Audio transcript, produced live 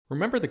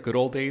Remember the good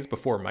old days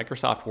before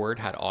Microsoft Word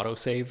had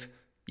autosave?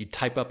 You'd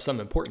type up some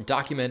important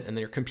document and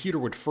then your computer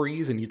would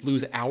freeze and you'd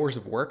lose hours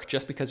of work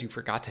just because you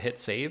forgot to hit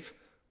save?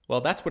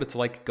 Well, that's what it's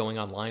like going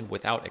online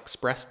without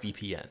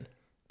ExpressVPN.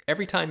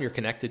 Every time you're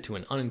connected to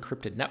an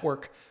unencrypted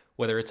network,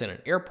 whether it's in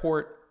an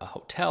airport, a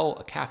hotel,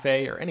 a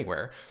cafe, or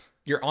anywhere,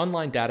 your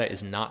online data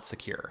is not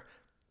secure.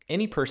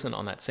 Any person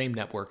on that same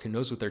network who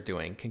knows what they're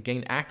doing can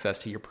gain access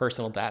to your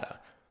personal data.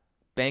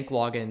 Bank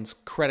logins,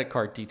 credit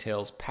card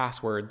details,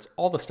 passwords,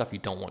 all the stuff you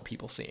don't want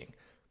people seeing.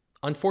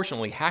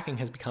 Unfortunately, hacking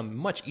has become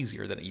much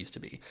easier than it used to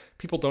be.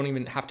 People don't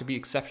even have to be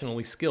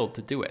exceptionally skilled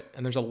to do it,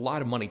 and there's a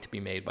lot of money to be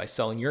made by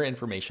selling your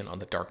information on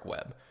the dark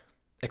web.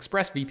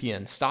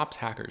 ExpressVPN stops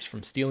hackers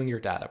from stealing your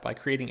data by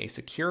creating a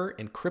secure,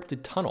 encrypted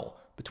tunnel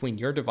between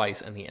your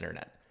device and the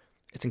internet.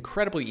 It's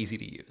incredibly easy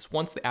to use.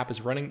 Once the app is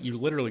running, you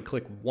literally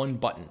click one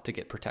button to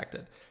get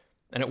protected.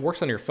 And it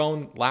works on your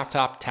phone,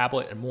 laptop,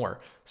 tablet, and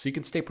more, so you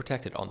can stay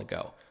protected on the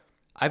go.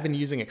 I've been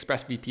using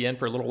ExpressVPN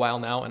for a little while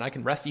now, and I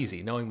can rest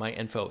easy knowing my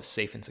info is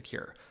safe and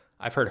secure.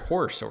 I've heard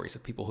horror stories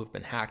of people who've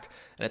been hacked,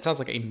 and it sounds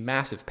like a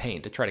massive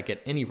pain to try to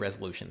get any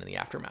resolution in the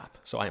aftermath,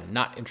 so I am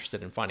not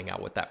interested in finding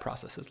out what that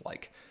process is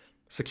like.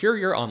 Secure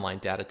your online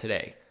data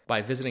today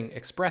by visiting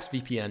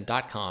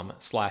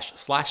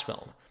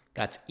expressvpn.com/film.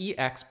 That's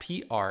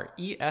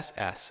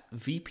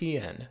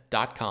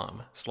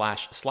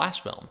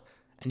expressvpn.com//film.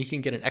 And you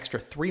can get an extra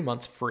 3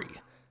 months free.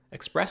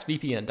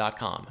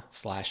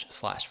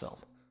 expressvpn.com//film.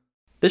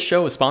 This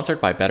show is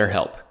sponsored by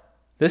BetterHelp.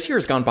 This year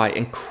has gone by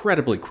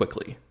incredibly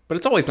quickly, but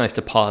it's always nice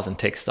to pause and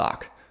take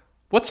stock.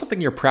 What's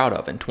something you're proud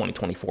of in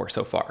 2024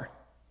 so far?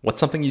 What's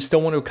something you still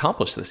want to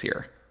accomplish this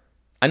year?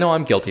 I know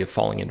I'm guilty of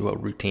falling into a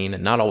routine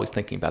and not always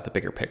thinking about the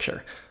bigger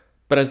picture.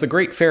 But as the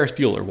great Ferris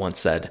Bueller once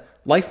said,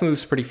 life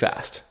moves pretty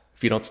fast.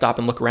 If you don't stop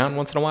and look around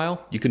once in a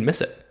while, you can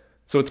miss it.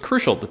 So it's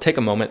crucial to take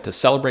a moment to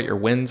celebrate your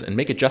wins and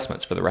make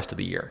adjustments for the rest of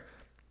the year.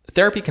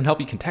 Therapy can help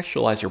you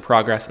contextualize your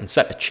progress and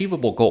set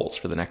achievable goals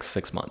for the next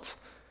 6 months.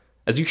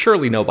 As you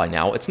surely know by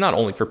now, it's not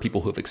only for people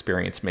who have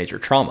experienced major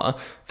trauma.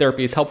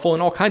 Therapy is helpful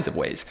in all kinds of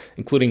ways,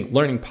 including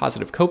learning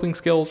positive coping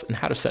skills and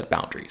how to set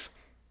boundaries.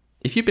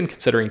 If you've been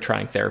considering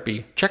trying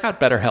therapy, check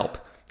out BetterHelp.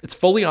 It's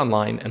fully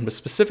online and was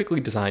specifically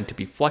designed to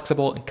be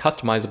flexible and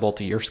customizable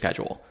to your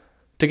schedule.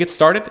 To get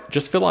started,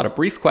 just fill out a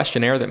brief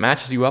questionnaire that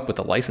matches you up with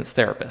a licensed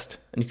therapist,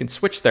 and you can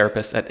switch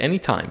therapists at any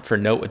time for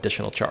no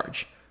additional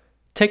charge.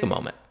 Take a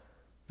moment.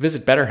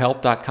 Visit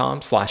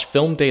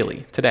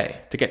betterhelp.com/filmdaily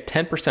today to get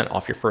 10%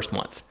 off your first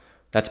month.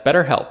 That's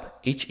BetterHelp,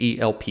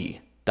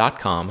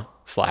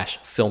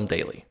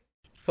 HELP.com/filmdaily.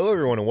 Hello,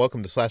 everyone, and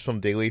welcome to Slash Film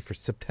Daily for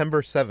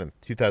September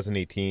 7th,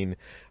 2018.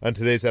 On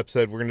today's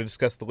episode, we're going to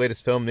discuss the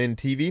latest film and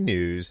TV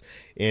news,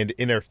 and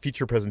in our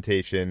feature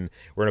presentation,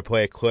 we're going to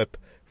play a clip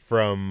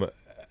from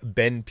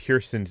Ben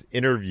Pearson's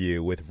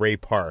interview with Ray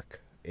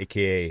Park,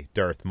 a.k.a.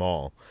 Darth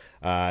Maul.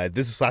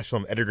 This is Slash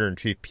Film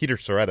Editor-in-Chief Peter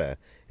Soretta,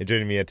 and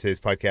joining me on today's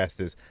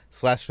podcast is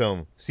Slash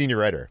Film Senior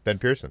Writer Ben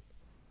Pearson.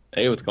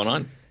 Hey, what's going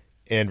on?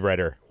 And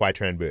writer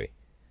Hoai-Tran Bui.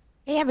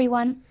 Hey,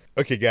 everyone.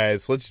 Okay,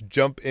 guys, let's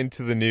jump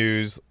into the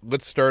news.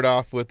 Let's start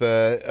off with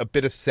a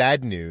bit of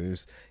sad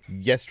news.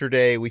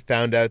 Yesterday, we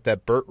found out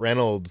that Burt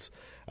Reynolds,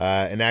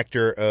 an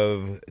actor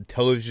of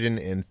television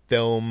and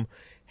film,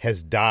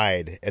 has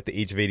died at the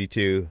age of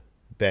 82.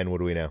 Ben, what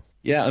do we know?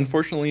 Yeah,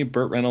 unfortunately,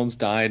 Burt Reynolds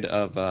died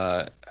of,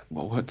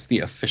 what's the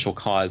official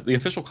cause? The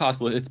official cause,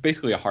 it's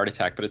basically a heart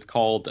attack, but it's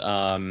called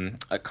a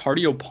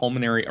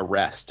cardiopulmonary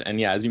arrest. And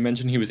yeah, as you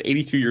mentioned, he was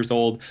 82 years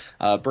old.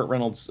 Burt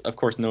Reynolds, of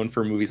course, known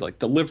for movies like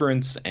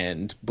Deliverance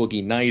and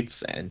Boogie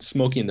Nights and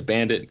Smokey and the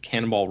Bandit and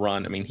Cannonball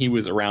Run. I mean, he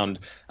was around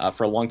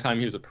for a long time.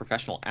 He was a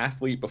professional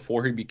athlete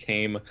before he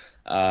became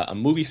a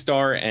movie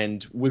star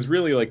and was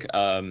really like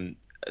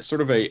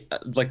sort of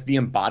like the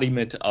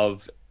embodiment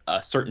of a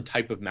certain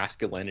type of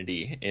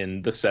masculinity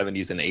in the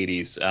 70s and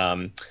 80s.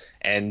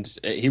 And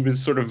he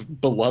was sort of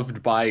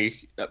beloved by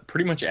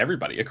pretty much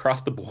everybody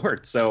across the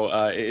board. So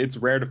it's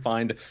rare to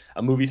find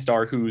a movie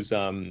star whose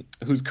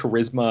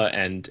charisma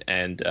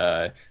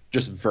and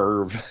just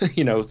verve,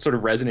 sort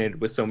of resonated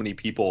with so many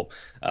people,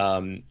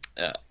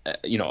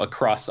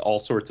 across all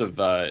sorts of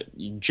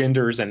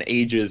genders and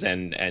ages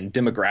and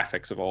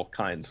demographics of all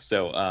kinds.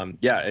 So,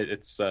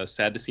 it's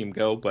sad to see him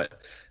go, but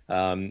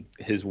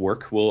his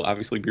work will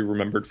obviously be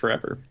remembered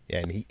forever. Yeah,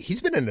 and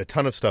he's been in a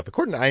ton of stuff.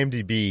 According to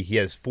IMDb, he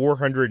has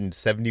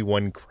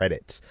 471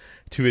 credits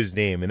to his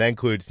name, and that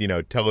includes,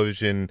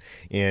 television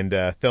and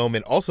film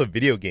and also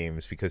video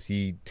games, because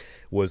he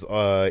was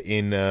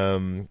in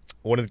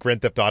one of the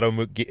Grand Theft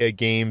Auto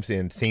games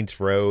and Saints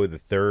Row the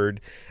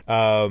Third.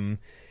 I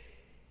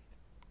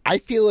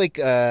feel like,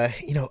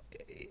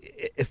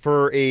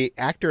 for a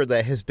actor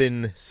that has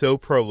been so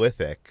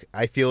prolific,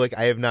 I feel like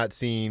I have not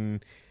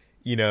seen,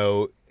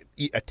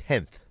 a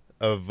tenth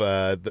of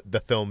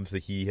the films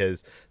that he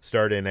has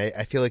starred in.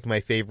 I feel like my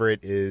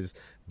favorite is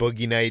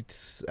Boogie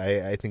Nights.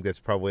 I think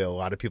that's probably a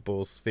lot of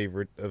people's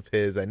favorite of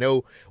his. I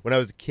know when I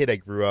was a kid, I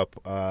grew up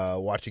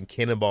watching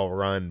Cannonball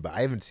Run, but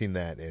I haven't seen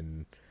that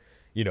in,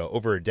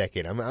 over a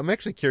decade. I'm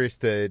actually curious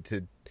to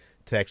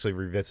to actually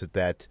revisit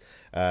that.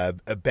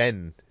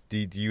 Ben,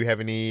 do you have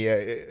any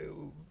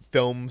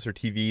films or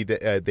TV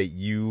that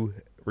you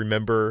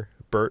remember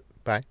Burt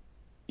by?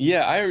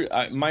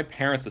 Yeah, my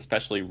parents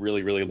especially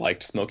really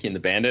liked Smokey and the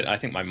Bandit. I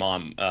think my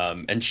mom,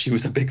 and she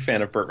was a big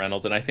fan of Burt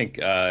Reynolds, and I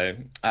think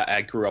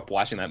I grew up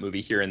watching that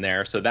movie here and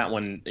there. So that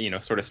one,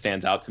 sort of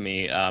stands out to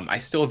me. I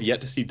still have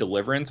yet to see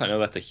Deliverance. I know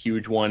that's a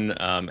huge one,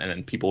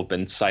 and people have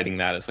been citing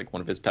that as like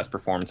one of his best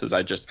performances.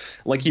 I just,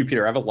 like you,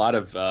 Peter, I have a lot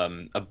of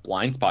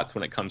blind spots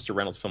when it comes to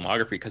Reynolds'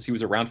 filmography because he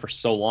was around for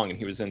so long and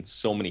he was in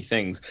so many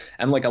things.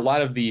 And like a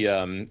lot of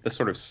the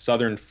sort of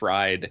Southern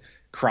fried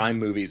crime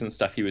movies and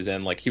stuff he was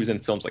in, like he was in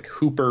films like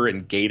Hooper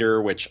and Gator,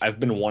 which I've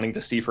been wanting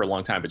to see for a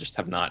long time but just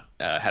have not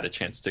had a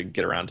chance to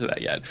get around to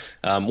that yet.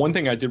 One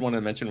thing I did want to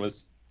mention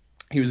was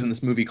he was in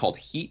this movie called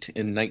Heat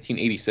in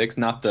 1986,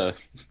 not the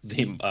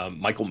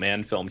Michael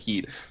Mann film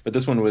Heat, but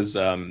this one was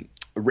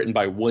written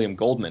by William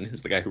Goldman,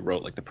 who's the guy who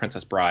wrote like The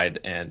Princess Bride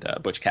and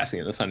Butch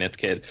Cassidy and the Sundance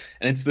Kid.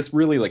 And it's this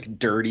really like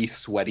dirty,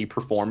 sweaty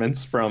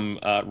performance from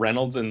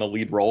Reynolds in the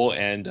lead role.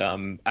 And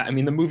I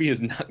mean, the movie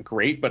is not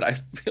great, but I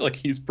feel like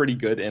he's pretty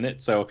good in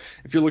it. So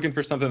if you're looking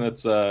for something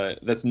that's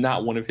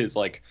not one of his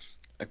like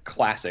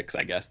classics,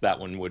 I guess that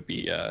one would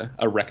be a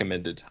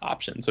recommended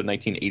option. So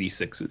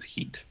 1986's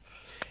Heat.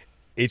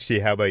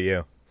 HT, how about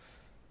you?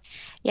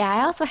 Yeah,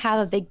 I also have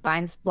a big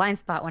blind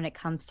spot when it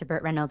comes to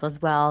Burt Reynolds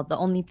as well. The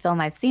only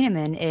film I've seen him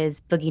in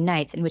is Boogie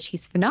Nights, in which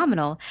he's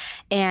phenomenal.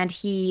 And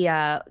he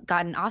got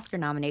an Oscar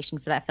nomination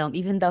for that film,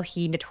 even though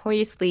he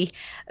notoriously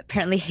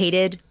apparently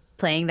hated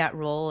playing that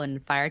role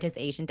and fired his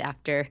agent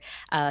after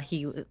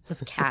he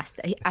was cast,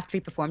 after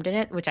he performed in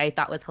it, which I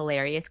thought was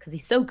hilarious because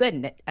he's so good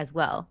in it as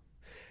well.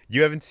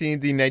 You haven't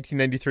seen the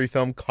 1993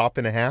 film Cop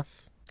and a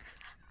Half?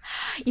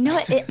 You know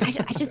what?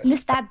 I just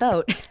missed that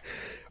boat.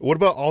 What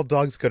about All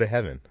Dogs Go to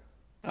Heaven?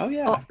 Oh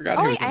yeah, I forgot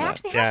he was in that. I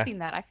actually have seen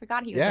that. I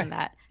forgot he was in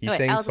that. He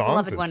sang that was a songs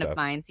beloved one stuff. of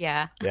mine.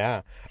 Yeah.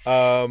 Yeah.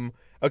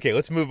 Okay,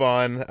 let's move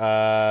on.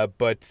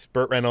 But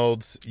Burt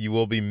Reynolds, you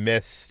will be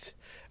missed.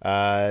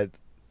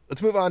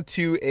 Let's move on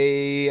to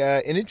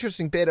an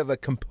interesting bit of a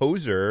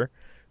composer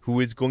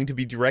who is going to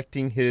be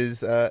directing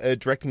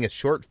a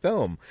short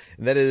film,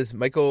 and that is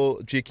Michael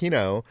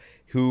Giacchino,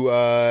 who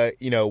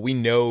we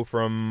know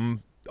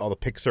from all the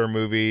Pixar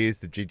movies,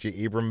 the J.J.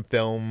 Abrams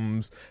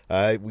films.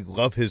 We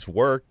love his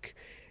work.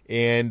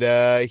 And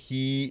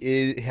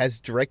he has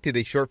directed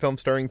a short film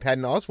starring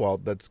Patton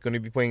Oswalt that's going to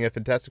be playing at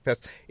Fantastic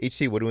Fest.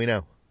 HT, what do we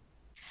know?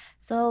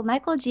 So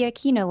Michael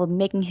Giacchino will be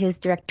making his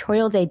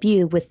directorial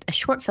debut with a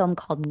short film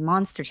called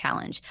Monster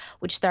Challenge,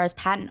 which stars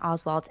Patton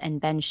Oswalt and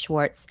Ben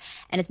Schwartz,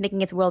 and it's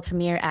making its world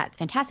premiere at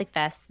Fantastic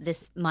Fest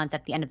this month,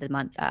 at the end of the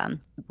month,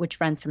 which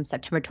runs from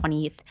September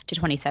 20th to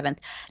 27th.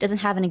 It doesn't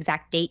have an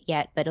exact date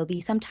yet, but it'll be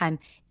sometime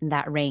in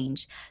that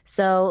range.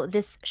 So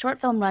this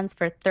short film runs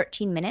for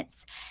 13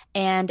 minutes,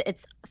 and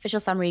its official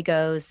summary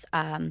goes...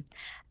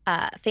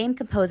 famed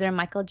composer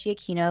Michael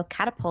Giacchino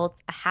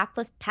catapults a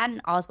hapless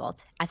Patton Oswalt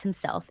as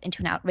himself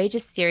into an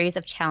outrageous series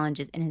of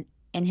challenges in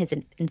his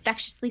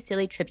infectiously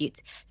silly tributes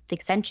to the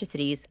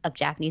eccentricities of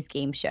Japanese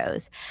game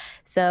shows.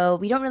 So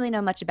we don't really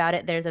know much about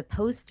it. There's a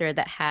poster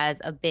that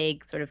has a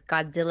big sort of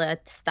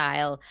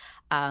Godzilla-style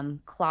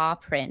claw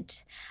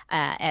print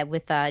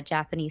with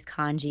Japanese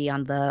kanji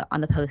on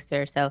the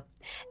poster. So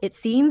it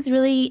seems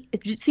really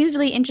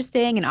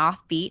interesting and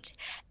offbeat,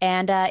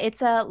 and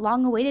it's a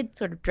long-awaited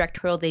sort of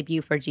directorial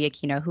debut for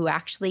Giacchino, who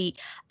actually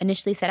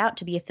initially set out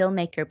to be a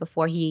filmmaker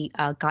before he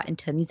got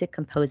into music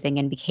composing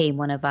and became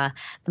one of the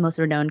most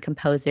renowned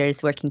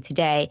composers working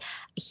today.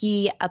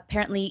 He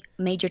apparently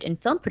majored in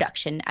film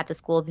production at the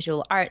School of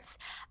Visual Arts,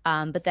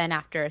 but then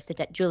after a stint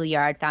at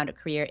Juilliard, found a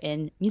career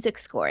in music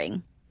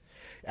scoring.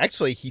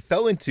 Actually, he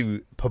fell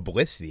into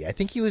publicity. I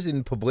think he was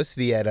in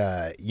publicity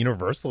at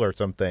Universal or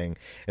something.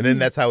 And then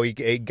that's how he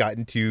got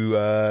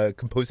into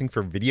composing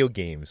for video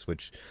games,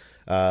 which,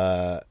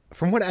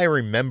 from what I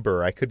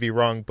remember, I could be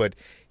wrong, but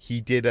he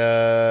did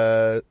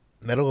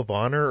Medal of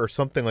Honor or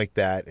something like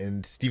that.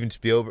 And Steven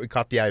Spielberg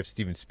caught the eye of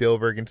Steven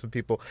Spielberg and some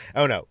people.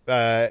 I don't know.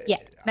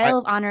 Medal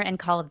of Honor and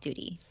Call of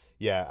Duty.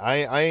 Yeah,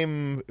 I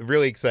am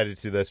really excited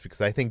to do this because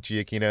I think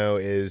Giacchino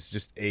is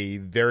just a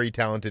very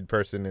talented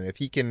person, and if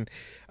he can,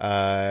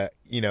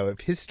 if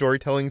his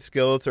storytelling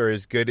skills are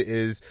as good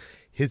as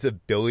his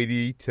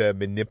ability to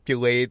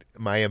manipulate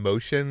my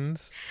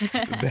emotions,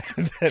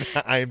 then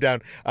I am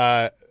down.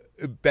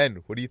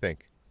 Ben, what do you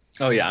think?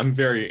 Oh, yeah, I'm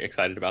very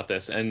excited about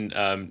this. And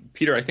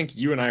Peter, I think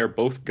you and I are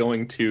both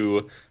going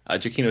to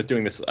Giacchino's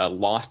doing this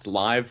Lost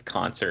Live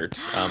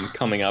concert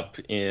coming up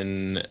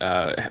in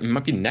it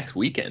might be next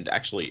weekend,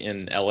 actually,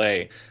 in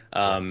LA.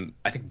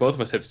 I think both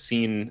of us have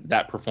seen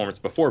that performance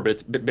before, but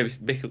it's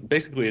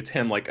basically it's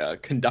him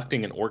like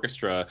conducting an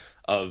orchestra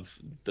of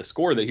the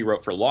score that he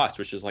wrote for Lost,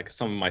 which is like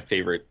some of my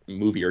favorite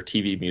movie or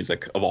TV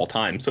music of all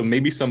time. So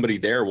maybe somebody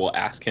there will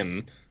ask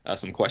him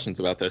some questions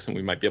about this, and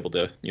we might be able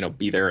to,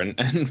 be there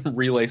and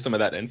relay some of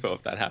that info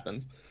if that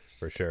happens.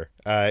 For sure.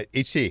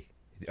 HT,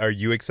 are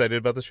you excited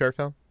about the short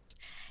film?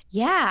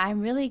 Yeah,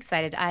 I'm really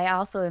excited. I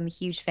also am a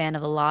huge fan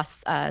of the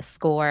Lost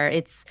score.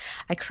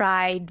 I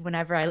cried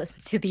whenever I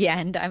listened to the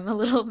end. I'm a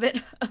little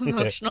bit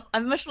emotional.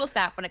 I'm emotional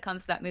sap when it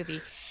comes to that movie,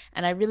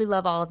 and I really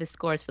love all of his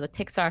scores for the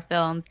Pixar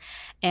films.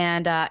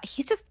 And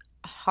he's just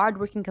a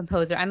hardworking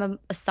composer. I'm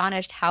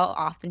astonished how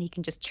often he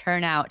can just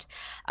churn out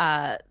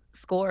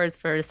scores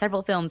for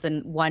several films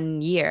in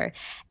 1 year.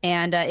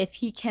 And if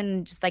he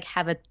can just like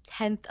have a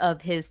tenth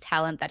of his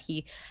talent that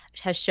he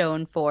has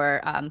shown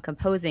for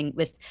composing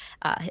with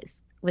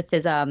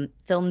his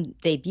film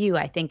debut,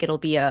 I think it'll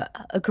be a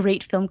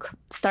great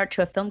start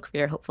to a film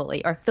career,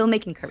 hopefully, or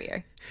filmmaking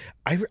career.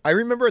 I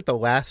remember at the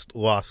last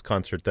Lost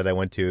concert that I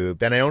went to,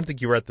 Ben, I don't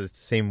think you were at the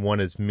same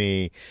one as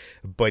me,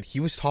 but he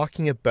was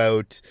talking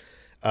about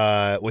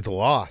with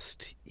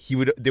Lost,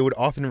 they would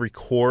often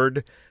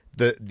record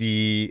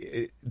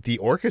the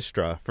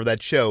orchestra for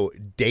that show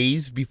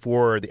days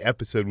before the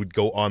episode would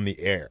go on the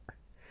air.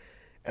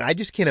 And I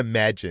just can't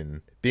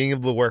imagine being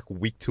able to work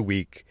week to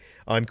week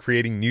on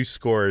creating new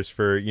scores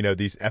for,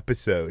 these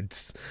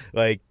episodes.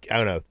 Like, I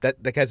don't know,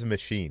 that guy's a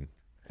machine.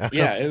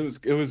 Yeah,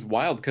 it was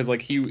wild because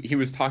like he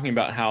was talking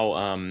about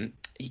how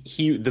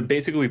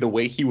basically the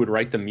way he would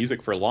write the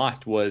music for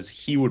Lost was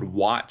he would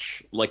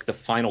watch like the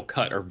final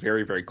cut or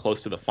very, very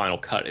close to the final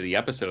cut of the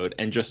episode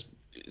and just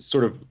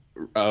sort of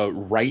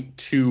write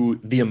to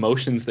the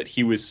emotions that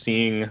he was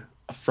seeing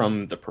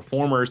from the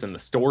performers and the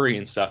story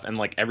and stuff, and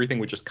like everything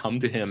would just come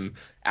to him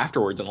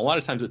afterwards. And a lot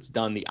of times it's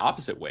done the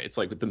opposite way. It's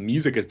like the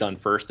music is done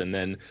first and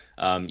then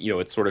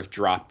it's sort of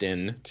dropped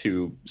in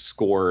to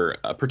score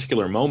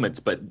particular moments,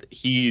 but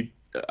he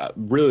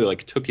really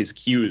like took his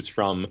cues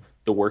from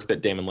the work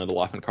that Damon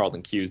Lindelof and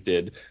Carlton Cuse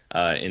did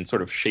in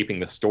sort of shaping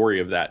the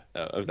story of that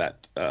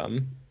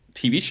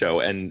TV show,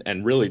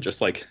 and really just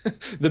like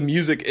the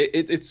music,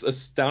 it's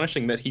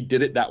astonishing that he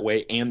did it that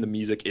way and the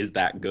music is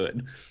that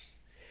good.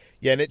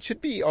 Yeah, and it should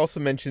be also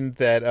mentioned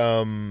that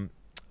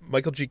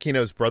Michael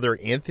Giacchino's brother,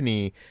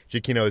 Anthony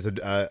Giacchino, is an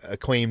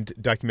acclaimed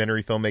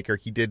documentary filmmaker.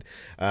 He did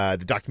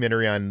the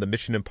documentary on the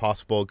Mission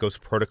Impossible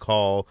Ghost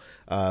Protocol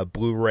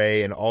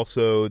Blu-ray, and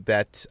also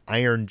that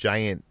Iron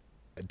Giant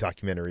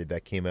documentary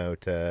that came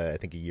out, I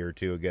think, a year or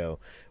two ago,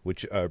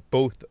 which are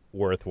both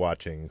worth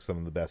watching. Some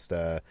of the best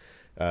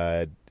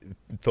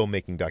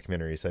filmmaking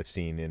documentaries I've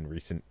seen in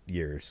recent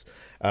years.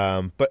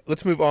 But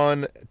let's move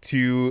on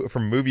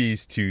from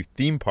movies to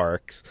theme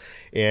parks.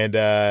 And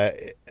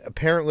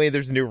apparently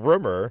there's a new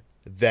rumor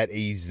that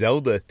a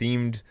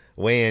Zelda-themed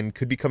land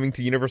could be coming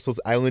to Universal's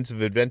Islands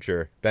of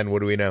Adventure. Ben, what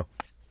do we know?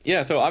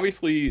 Yeah, so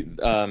obviously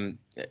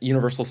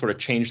Universal sort of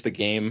changed the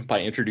game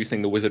by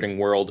introducing the Wizarding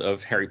World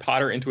of Harry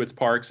Potter into its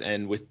parks,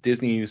 and with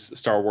Disney's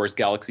Star Wars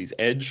Galaxy's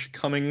Edge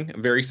coming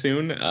very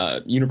soon,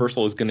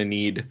 Universal is going to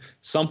need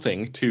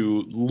something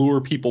to lure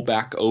people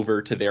back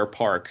over to their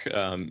park,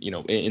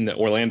 in the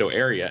Orlando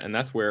area, and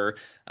that's where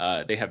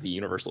they have the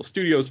Universal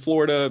Studios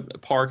Florida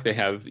park. They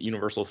have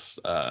Universal's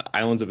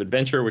Islands of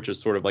Adventure, which is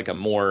sort of like a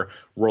more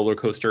roller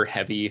coaster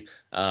heavy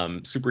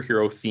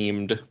superhero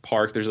themed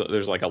park.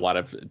 There's like a lot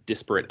of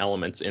disparate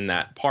elements in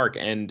that park,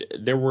 and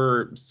there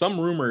were some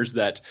rumors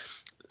that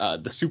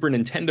the Super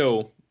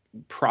Nintendo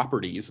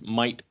properties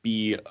might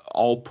be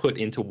all put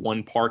into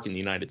one park in the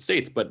United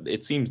States. But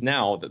it seems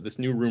now that this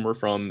new rumor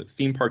from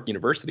Theme Park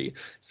University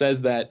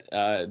says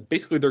that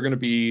basically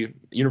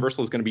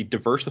Universal is going to be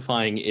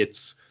diversifying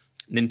its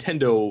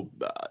Nintendo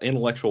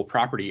intellectual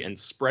property and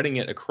spreading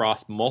it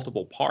across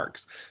multiple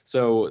parks.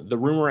 So the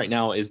rumor right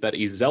now is that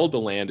a Zelda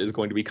land is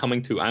going to be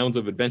coming to Islands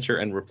of Adventure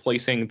and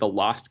replacing the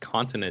Lost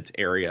Continent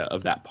area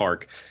of that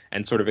park,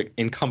 and sort of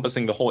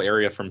encompassing the whole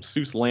area from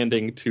Seuss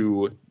Landing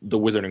to the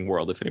Wizarding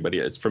World, if anybody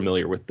is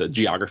familiar with the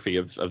geography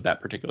of that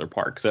particular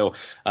park. So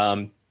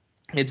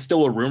it's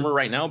still a rumor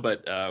right now,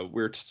 but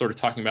we're sort of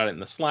talking about it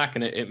in the Slack,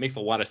 and it makes a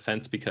lot of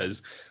sense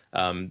because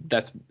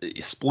that's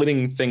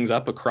splitting things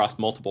up across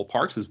multiple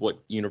parks is what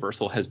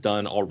Universal has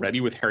done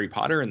already with Harry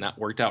Potter, and that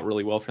worked out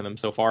really well for them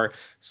so far.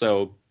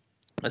 So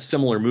a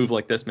similar move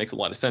like this makes a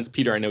lot of sense.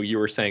 Peter, I know you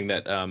were saying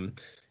that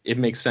it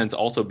makes sense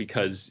also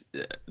because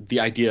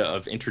the idea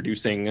of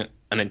introducing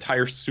an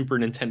entire Super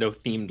Nintendo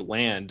themed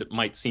land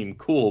might seem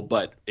cool,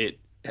 but it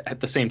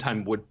at the same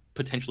time would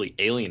potentially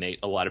alienate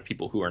a lot of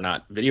people who are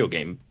not video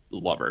game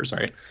lovers,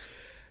 right?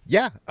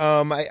 Yeah,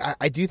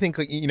 I do think,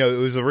 it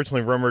was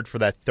originally rumored for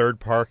that third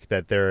park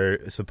that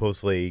they're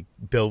supposedly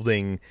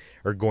building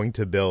or going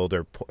to build,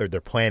 or they're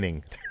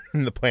planning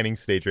in the planning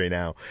stage right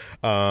now.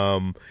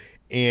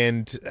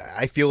 And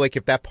I feel like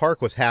if that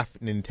park was half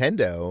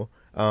Nintendo,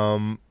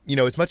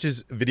 as much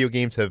as video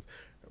games have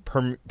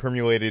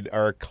permeated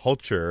our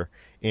culture,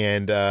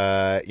 and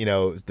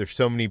there's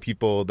so many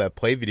people that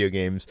play video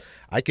games,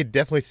 I could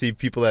definitely see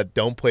people that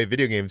don't play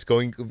video games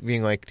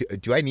being like,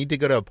 do I need to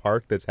go to a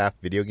park that's half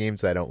video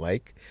games that I don't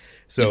like?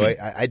 So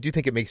I do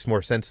think it makes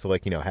more sense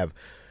to have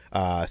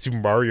Super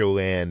Mario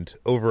Land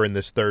over in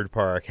this third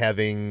park,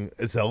 having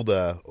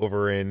Zelda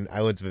over in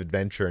Islands of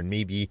Adventure, and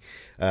maybe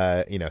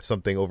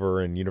something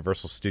over in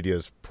Universal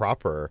Studios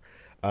proper.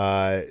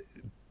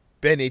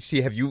 Ben,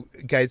 HT, have you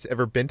guys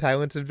ever been to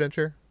Islands of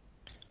Adventure?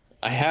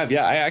 I have,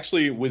 yeah. I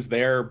actually was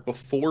there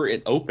before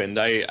it opened.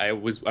 I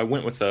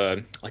went with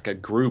a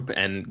group,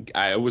 and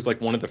I was like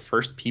one of the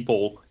first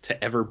people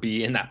to ever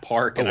be in that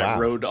park, Oh and I wow.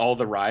 rode all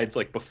the rides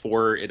like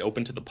before it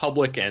opened to the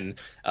public, and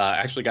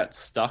actually got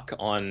stuck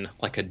on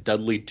like a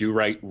Dudley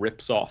Do-Right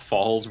Ripsaw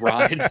Falls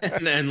ride,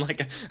 and then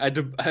like I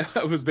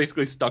was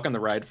basically stuck on the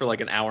ride for like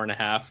an hour and a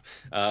half,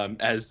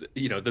 as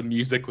you know the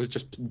music was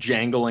just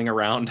jangling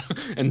around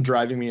and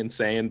driving me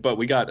insane. But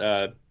we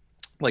got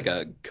like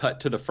a cut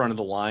to the front of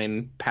the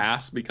line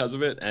pass because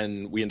of it,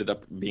 and we ended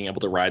up being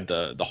able to ride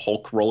the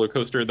Hulk roller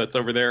coaster that's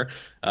over there.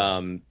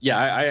 Yeah,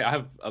 I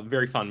have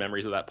very fond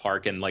memories of that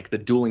park, and like the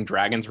Dueling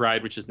Dragons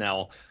ride, which is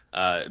now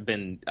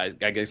been I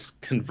guess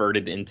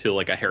converted into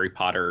like a Harry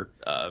Potter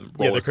Yeah,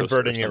 roller they're coaster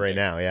or converting it right something.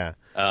 now. Yeah.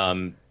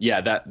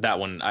 Yeah, that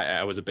one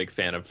I was a big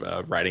fan of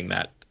riding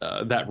that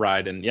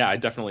ride, and yeah, I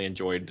definitely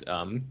enjoyed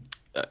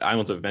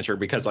Islands of Adventure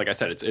because, like I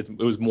said, it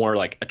was more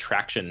like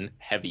attraction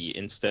heavy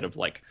instead of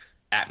like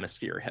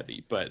atmosphere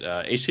heavy. But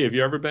HT, have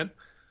you ever been?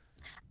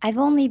 I've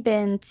only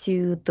been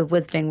to the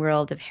Wizarding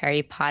World of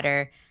Harry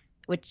Potter,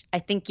 which I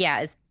think,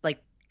 yeah, is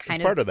like It's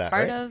kind of part of that,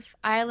 part right? of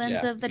Islands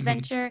Yeah. of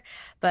Adventure,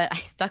 but I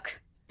stuck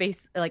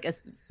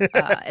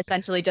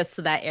essentially just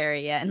to that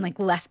area and like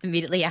left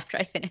immediately after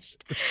I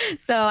finished.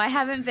 So I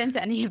haven't been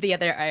to any of the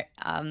other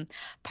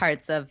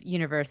parts of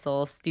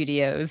Universal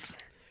Studios.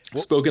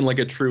 Spoken like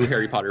a true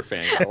Harry Potter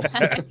fan, girl.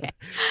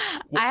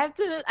 I have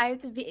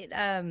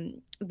to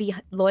be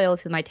loyal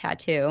to my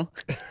tattoo.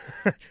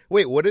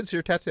 Wait, what is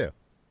your tattoo?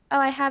 Oh,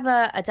 I have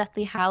a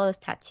Deathly Hallows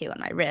tattoo on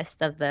my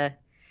wrist of the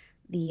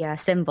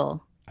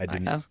symbol. I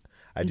didn't. So,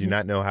 I do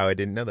not know how I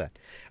didn't know that.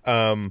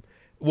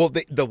 Well,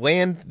 the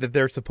land that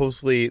they're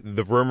supposedly,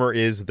 the rumor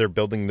is they're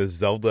building the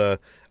Zelda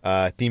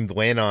themed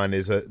land on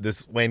is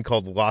this land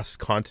called Lost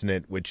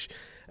Continent, which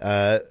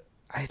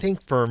I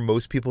think for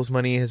most people's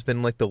money has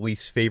been like the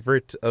least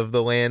favorite of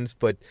the lands,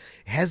 but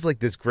it has like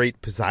this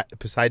great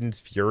Poseidon's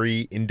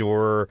Fury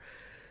indoor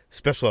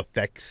special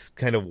effects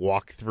kind of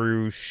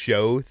walkthrough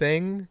show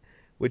thing,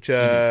 which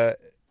or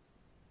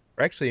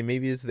actually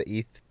maybe is the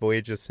eighth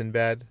voyage of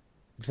Sinbad.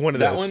 It's one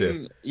of those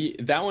two.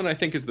 That one I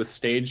think is the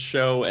stage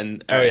show,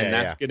 and Oh, yeah, and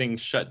that's yeah. getting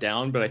shut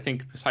down. But I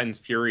think Poseidon's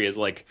Fury is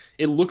like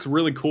it looks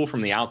really cool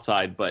from the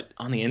outside, but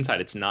on the inside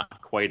it's not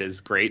quite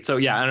as great. So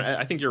yeah,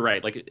 I think you're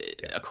right.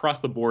 Like across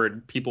the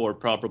board, people are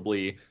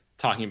probably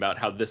talking about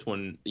how this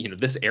one,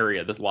 this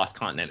area, this Lost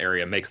Continent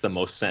area, makes the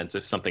most sense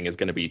if something is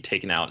going to be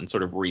taken out and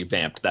sort of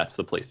revamped. That's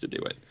the place to do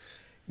it.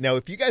 Now,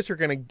 if you guys are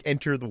going to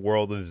enter the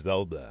world of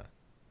Zelda,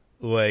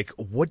 like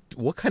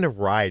what kind of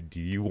ride do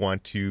you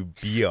want to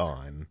be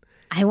on?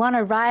 I want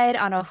to ride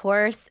on a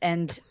horse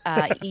and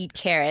eat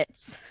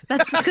carrots.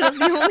 That's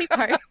the only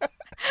part.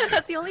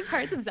 That's the only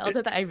parts of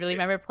Zelda that I really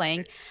remember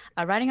playing.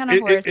 Riding on a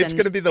horse. It's and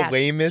going to be the cats.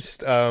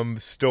 lamest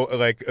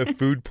like a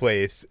food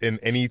place in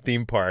any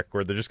theme park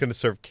where they're just going to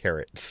serve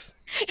carrots.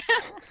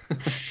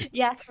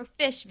 Yes, or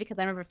fish, because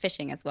I remember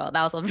fishing as well.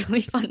 That was a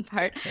really fun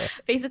part.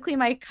 Basically,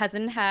 my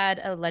cousin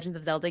had a Legends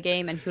of Zelda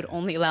game, and he would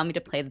only allow me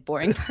to play the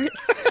boring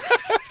parts.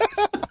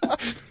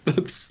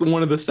 That's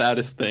one of the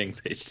saddest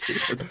things,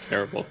 HT. That's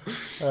terrible.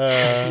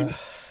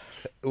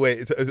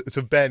 Wait,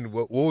 so Ben,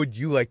 what would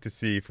you like to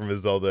see from a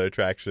Zelda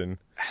attraction?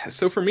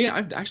 So for me,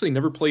 I've actually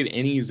never played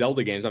any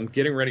Zelda games. I'm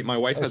getting ready. My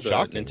wife has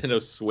shocking. a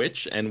Nintendo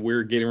Switch, and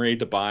we're getting ready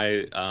to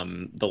buy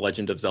The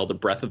Legend of Zelda: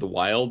 Breath of the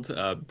Wild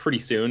pretty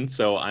soon.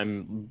 So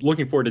I'm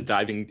looking forward to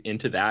diving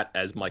into that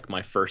as like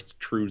my first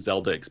true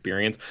Zelda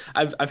experience.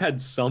 I've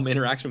had some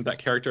interaction with that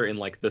character in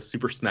like the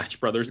Super Smash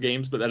Brothers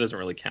games, but that doesn't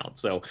really count.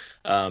 So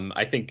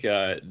I think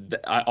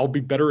I'll be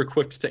better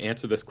equipped to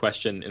answer this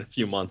question in a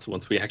few months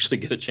once we actually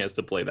get a chance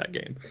to play that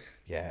game.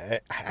 Yeah,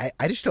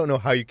 I just don't know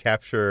how you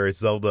capture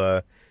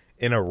Zelda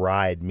in a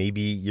ride.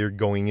 Maybe you're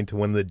going into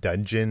one of the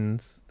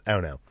dungeons. I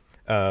don't know.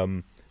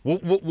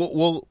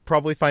 We'll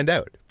probably find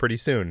out pretty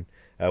soon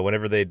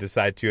whenever they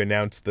decide to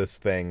announce this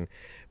thing.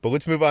 But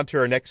let's move on to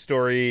our next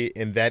story,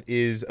 and that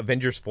is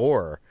Avengers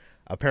 4.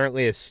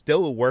 Apparently, is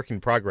still a work in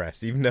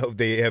progress, even though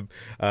they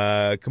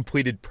have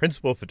completed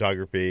principal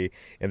photography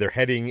and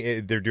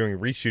they're doing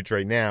reshoots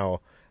right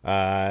now.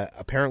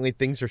 Apparently,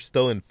 things are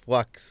still in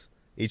flux.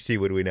 HT,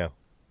 what do we know?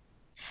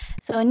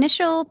 So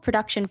initial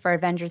production for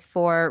Avengers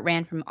 4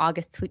 ran from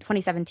August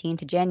 2017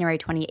 to January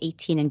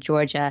 2018 in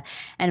Georgia,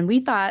 and we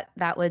thought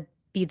that would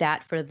be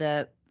that for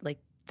the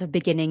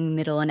beginning,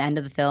 middle, and end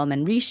of the film,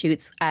 and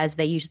reshoots, as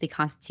they usually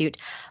constitute,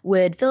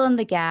 would fill in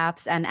the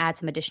gaps and add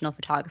some additional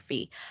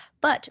photography.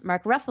 But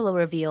Mark Ruffalo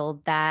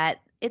revealed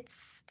that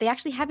they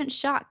actually haven't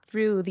shot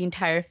through the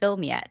entire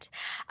film yet.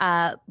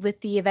 With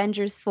the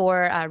Avengers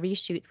 4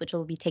 reshoots, which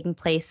will be taking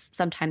place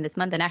sometime this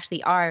month and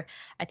actually are,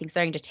 I think,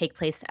 starting to take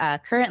place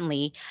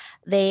currently,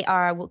 they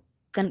are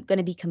going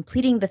to be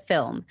completing the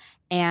film.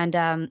 And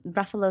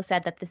Ruffalo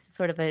said that this is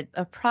sort of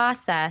a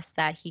process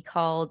that he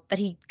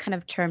kind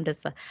of termed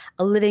as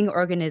a living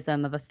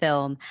organism of a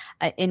film,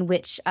 in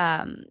which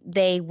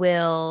they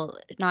will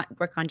not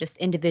work on just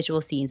individual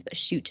scenes, but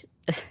shoot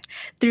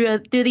through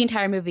the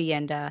entire movie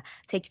and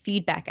take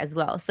feedback as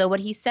well. So what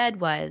he said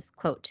was,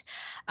 quote,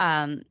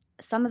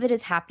 some of it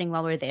is happening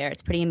while we're there.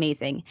 It's pretty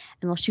amazing.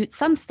 And we'll shoot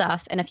some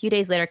stuff and a few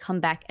days later come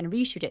back and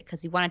reshoot it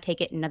because we want to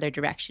take it in another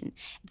direction.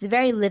 It's a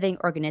very living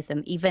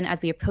organism. Even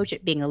as we approach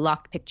it being a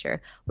locked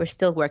picture, we're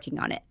still working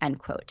on it, end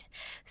quote.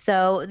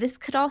 So this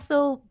could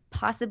also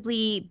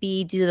possibly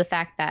be due to the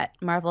fact that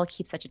Marvel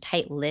keeps such a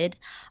tight lid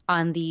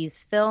on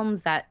these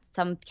films that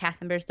some cast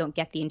members don't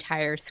get the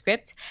entire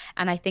script.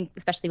 And I think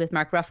especially with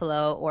Mark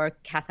Ruffalo or a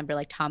cast member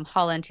like Tom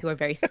Holland, who are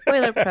very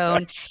spoiler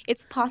prone,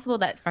 it's possible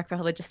that Mark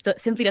Ruffalo just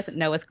simply doesn't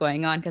know what's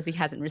going on because he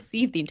hasn't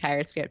received the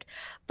entire script.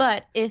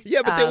 But if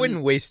but they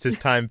wouldn't waste his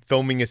time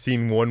filming a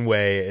scene one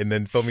way and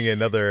then filming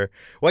another.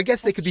 Well, I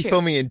guess they could be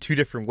filming it in two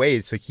different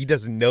ways, so he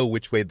doesn't know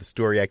which way the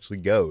story actually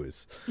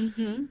goes.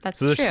 That's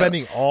so they're true.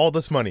 spending all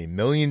this money,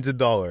 millions of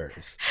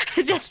dollars,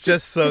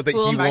 just so that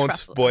he won't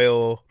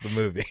spoil the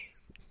movie.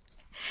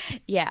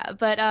 Yeah,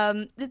 but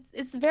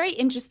it's a very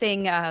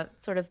interesting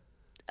sort of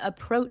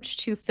approach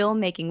to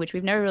filmmaking, which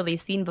we've never really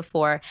seen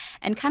before,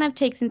 and kind of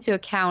takes into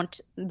account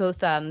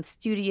both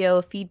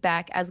studio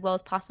feedback as well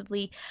as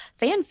possibly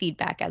fan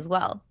feedback as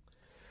well.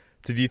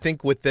 So do you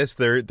think with this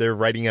they're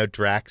writing out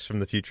Drax from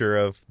the future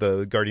of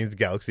the Guardians of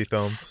the Galaxy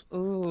films?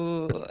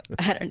 Ooh,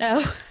 I don't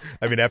know.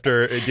 I mean,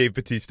 after Dave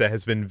Bautista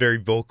has been very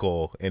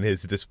vocal in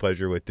his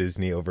displeasure with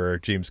Disney over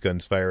James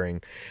Gunn's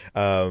firing,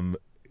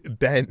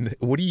 Ben,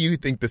 what do you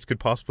think this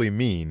could possibly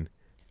mean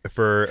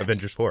for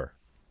Avengers 4?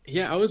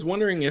 Yeah, I was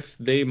wondering if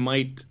they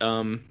might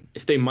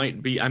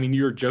be. I mean,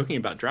 you were joking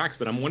about Drax,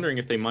 but I'm wondering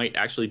if they might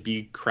actually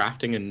be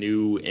crafting a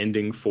new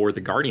ending for the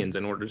Guardians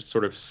in order to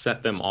sort of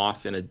set them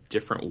off in a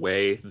different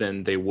way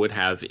than they would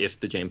have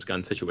if the James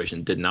Gunn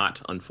situation did not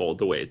unfold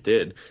the way it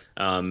did.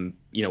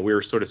 We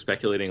were sort of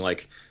speculating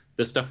like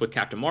the stuff with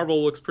Captain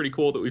Marvel looks pretty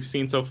cool that we've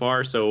seen so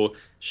far. So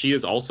she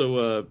is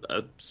also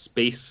a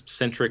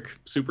space-centric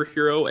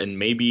superhero, and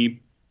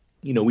maybe,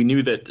 we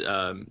knew that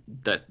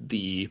that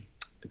the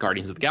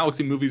Guardians of the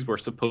Galaxy movies were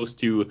supposed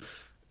to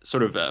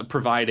sort of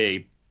provide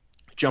a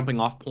jumping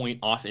off point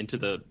off into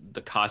the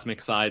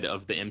cosmic side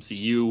of the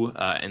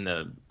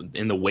MCU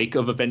in the wake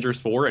of Avengers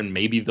 4, and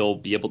maybe they'll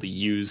be able to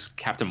use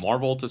Captain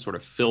Marvel to sort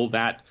of fill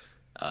that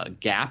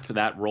gap,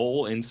 that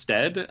role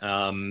instead.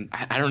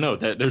 I don't know.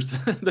 There's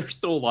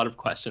still a lot of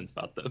questions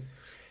about this.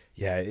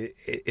 Yeah,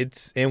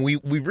 it's and we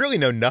really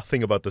know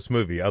nothing about this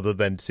movie other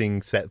than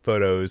seeing set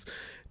photos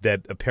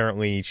that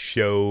apparently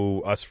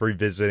show us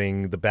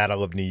revisiting the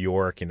Battle of New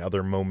York and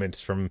other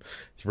moments from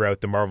throughout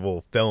the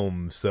Marvel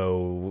films.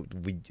 So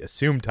we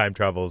assume time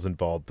travel is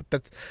involved,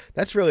 but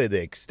that's really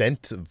the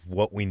extent of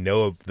what we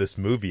know of this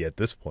movie at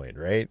this point,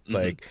 right? Mm-hmm.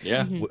 Like,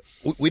 yeah,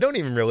 we don't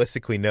even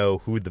realistically know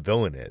who the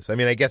villain is. I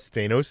mean, I guess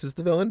Thanos is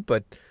the villain,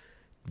 but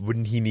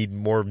wouldn't he need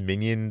more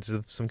minions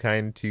of some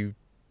kind to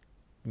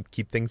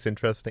keep things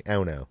interesting? I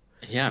don't know.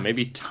 Yeah,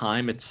 maybe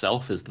time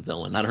itself is the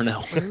villain. I don't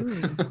know.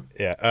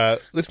 Yeah.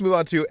 Let's move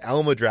on to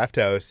Alamo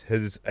Drafthouse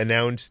has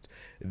announced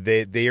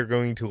that they are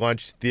going to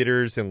launch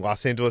theaters in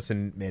Los Angeles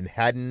and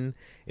Manhattan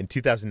in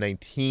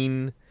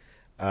 2019.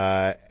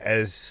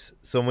 As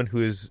someone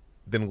who has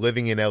been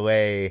living in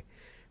LA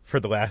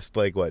for the last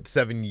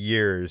 7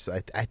 years,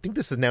 I think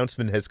this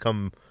announcement has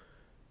come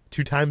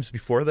 2 times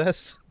before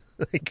this.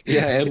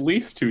 Yeah, at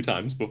least 2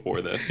 times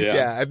before this.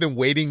 Yeah, I've been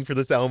waiting for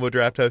this Alamo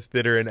Drafthouse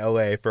Theater in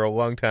LA for a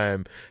long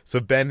time. So,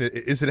 Ben,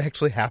 is it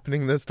actually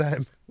happening this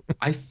time?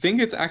 I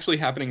think it's actually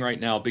happening right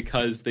now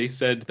because they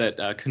said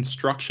that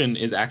construction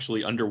is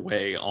actually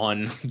underway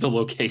on the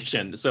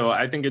location. So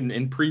I think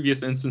in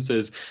previous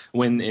instances,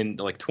 when in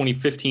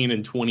 2015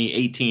 and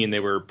 2018, they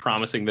were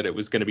promising that it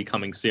was going to be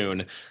coming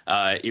soon,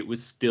 it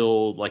was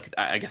still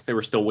I guess they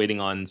were still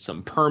waiting on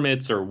some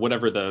permits or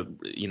whatever the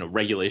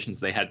regulations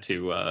they had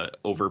to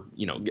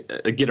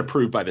get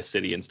approved by the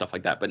city and stuff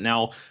like that. But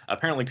now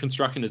apparently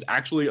construction is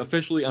actually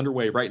officially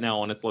underway right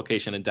now on its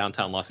location in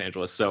downtown Los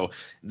Angeles. So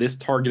this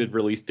targeted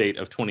release date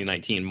of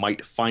 2019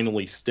 might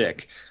finally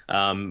stick.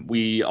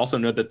 We also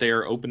know that they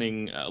are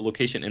opening a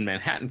location in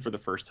Manhattan for the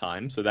first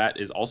time, so that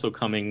is also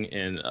coming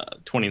in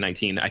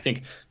 2019. I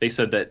think they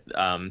said that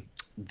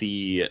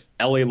the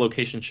LA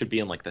location should be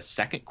in the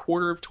second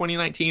quarter of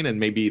 2019, and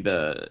maybe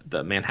the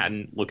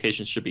Manhattan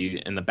location should be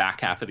in the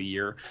back half of the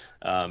year.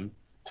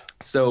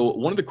 So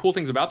one of the cool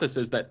things about this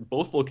is that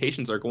both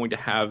locations are going to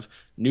have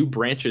new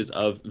branches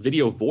of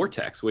Video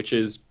Vortex, which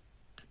is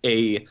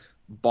a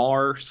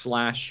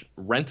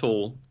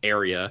bar/rental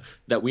area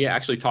that we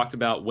actually talked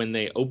about when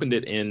they opened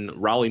it in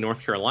Raleigh,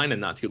 North Carolina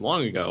not too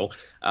long ago.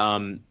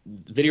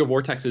 Video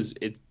Vortex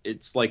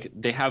it's like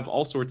they have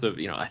all sorts of,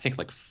 I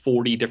think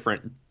 40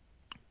 different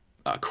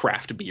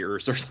craft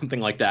beers or something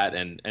like that,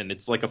 and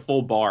it's like a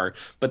full bar,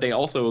 but they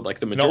also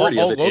the majority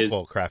of it is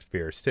local craft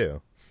beers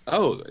too.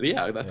 Oh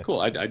yeah, that's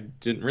cool. I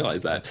didn't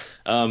realize that.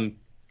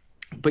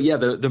 But yeah,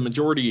 the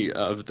majority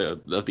of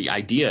the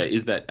idea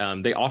is that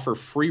they offer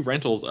free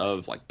rentals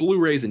of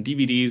Blu-rays and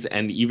DVDs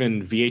and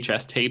even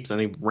VHS tapes, and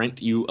they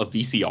rent you a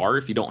VCR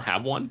if you don't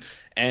have one.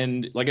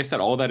 And like I said,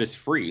 all of that is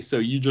free. So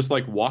you just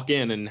like walk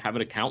in and have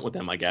an account with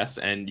them, I guess,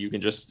 and you can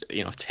just,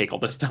 take all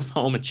this stuff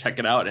home and check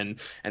it out and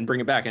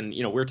bring it back. And,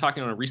 we were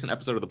talking on a recent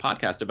episode of the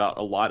podcast about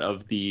a lot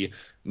of the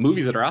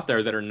movies that are out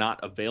there that are not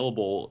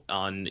available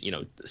on,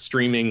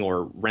 streaming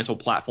or rental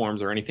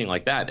platforms or anything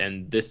like that.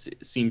 And this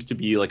seems to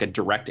be like a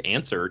direct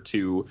answer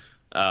to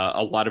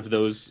a lot of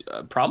those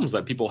problems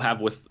that people have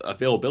with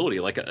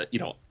availability, like,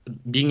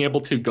 being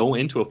able to go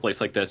into a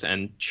place like this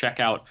and check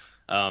out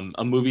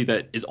a movie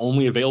that is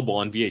only available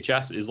on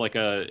VHS is like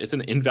it's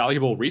an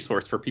invaluable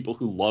resource for people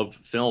who love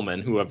film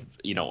and who have,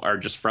 are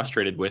just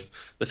frustrated with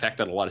the fact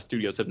that a lot of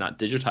studios have not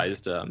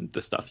digitized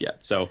this stuff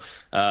yet. So,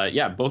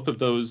 both of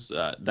those,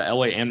 the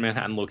LA and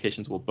Manhattan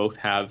locations will both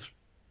have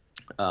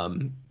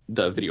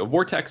the Video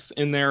Vortex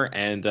in there,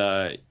 and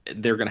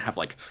they're going to have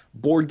like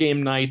board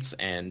game nights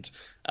and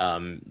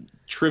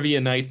trivia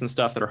nights and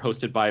stuff that are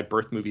hosted by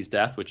Birth Movies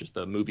Death, which is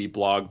the movie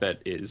blog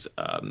that is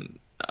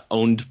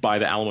owned by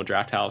the Alamo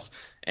Drafthouse.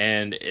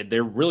 And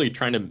they're really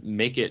trying to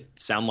make it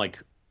sound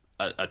like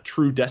a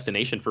true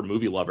destination for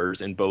movie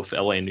lovers in both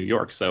LA and New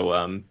York. So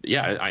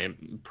I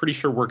am pretty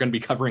sure we're going to be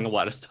covering a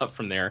lot of stuff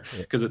from there,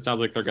 because it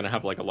sounds like they're going to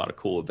have like a lot of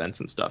cool events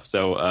and stuff.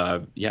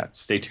 So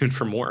stay tuned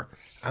for more.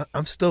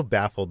 I'm still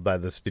baffled by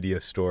this video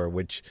store,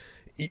 which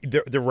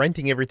they're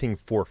renting everything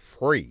for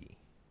free.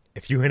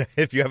 If you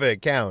have an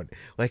account,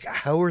 like,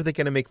 how are they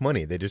going to make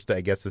money? They just,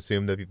 I guess,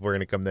 assume that people are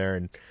going to come there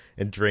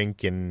and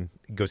drink and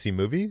go see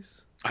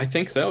movies. I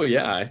think so.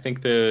 Yeah, I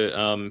think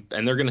and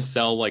they're going to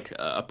sell like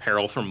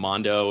apparel from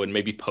Mondo and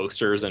maybe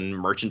posters and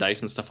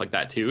merchandise and stuff like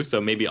that too.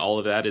 So maybe all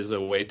of that is a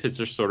way to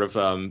just sort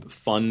of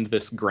fund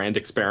this grand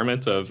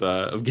experiment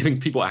of giving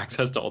people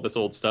access to all this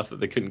old stuff that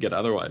they couldn't get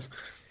otherwise.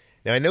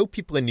 Now, I know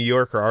people in New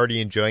York are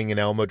already enjoying an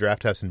Alamo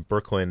Drafthouse in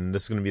Brooklyn.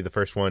 This is going to be the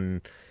first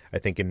one, I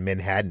think, in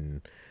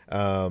Manhattan.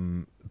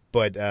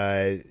 But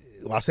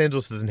Los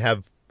Angeles doesn't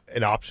have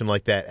an option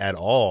like that at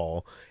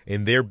all.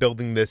 And they're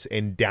building this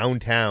in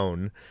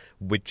downtown,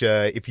 which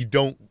if you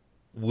don't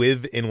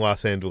live in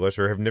Los Angeles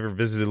or have never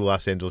visited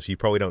Los Angeles, you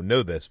probably don't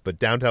know this. But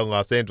downtown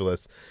Los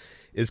Angeles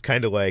is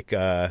kind of like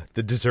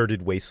the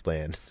deserted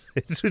wasteland.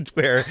 it's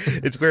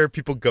where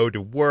people go to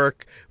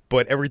work,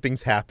 but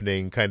everything's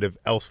happening kind of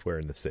elsewhere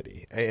in the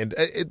city. And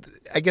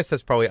I guess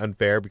that's probably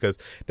unfair, because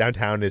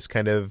downtown is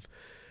kind of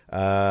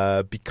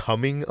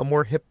becoming a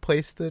more hip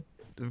place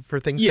for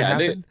things to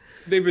happen.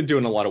 They've been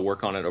doing a lot of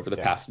work on it over the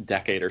past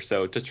decade or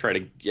so to try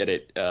to get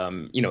it,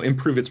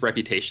 improve its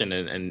reputation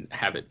and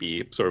have it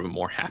be sort of a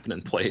more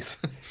happening place.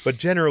 But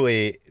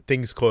generally,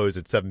 things close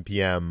at 7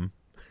 p.m.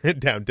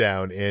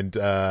 downtown, and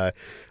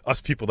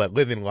us people that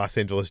live in Los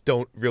Angeles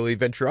don't really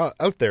venture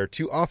out there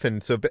too often.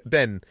 So,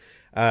 Ben,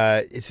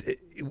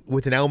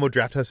 with an Alamo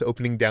Drafthouse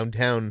opening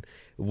downtown,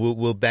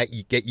 will that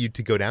get you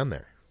to go down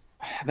there?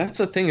 That's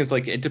the thing, is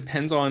like, it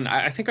depends on,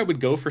 I think I would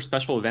go for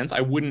special events.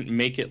 I wouldn't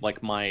make it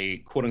like my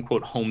quote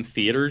unquote home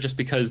theater, just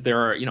because there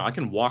are, I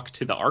can walk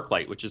to the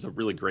ArcLight, which is a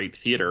really great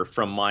theater,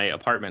 from my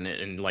apartment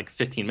in like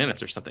 15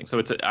 minutes or something.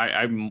 So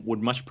I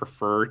would much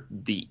prefer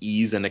the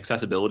ease and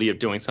accessibility of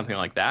doing something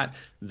like that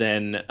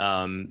than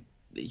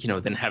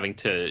having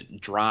to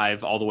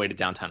drive all the way to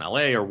downtown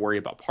LA or worry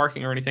about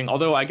parking or anything.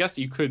 Although I guess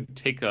you could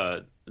take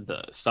the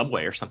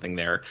subway or something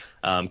there,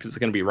 because it's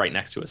going to be right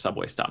next to a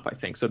subway stop, I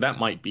think. So that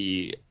might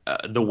be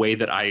the way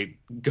that I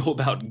go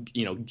about,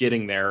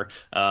 getting there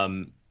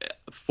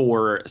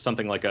for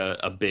something like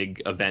a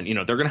big event.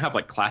 They're going to have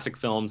like classic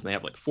films, and they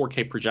have like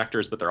 4K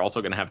projectors, but they're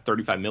also going to have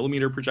 35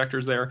 millimeter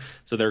projectors there.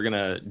 So they're going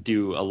to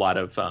do a lot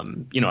of,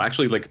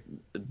 actually like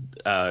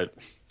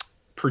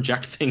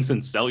project things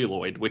in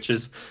celluloid, which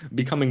is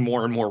becoming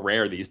more and more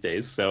rare these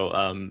days.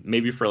 So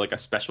maybe for like a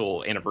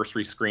special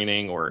anniversary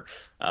screening or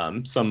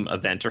some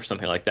event or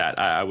something like that,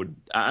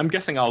 I'm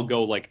guessing I'll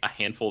go like a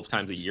handful of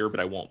times a year,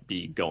 but I won't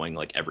be going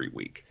like every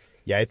week.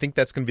 Yeah, I think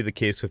that's going to be the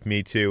case with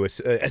me too.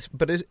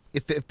 But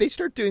if they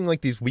start doing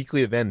like these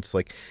weekly events,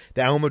 like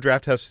the Alamo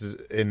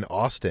Drafthouse in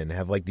Austin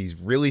have like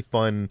these really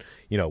fun,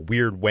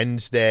 Weird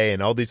Wednesday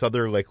and all these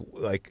other like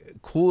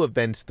cool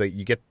events that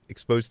you get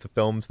exposed to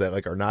films that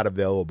like are not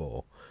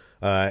available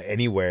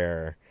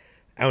anywhere.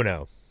 I don't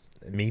know.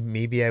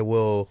 Maybe I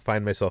will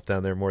find myself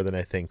down there more than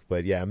I think.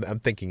 But yeah, I'm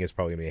thinking it's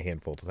probably going to be a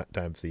handful of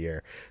times a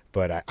year.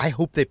 But I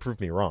hope they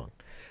prove me wrong.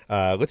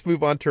 Let's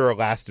move on to our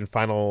last and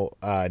final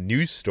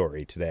news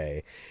story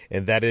today,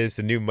 and that is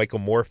the new Michael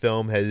Moore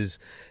film has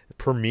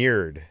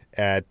premiered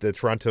at the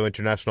Toronto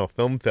International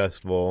Film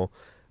Festival.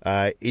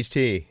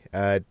 HT,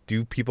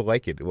 do people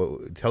like it?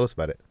 Tell us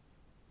about it.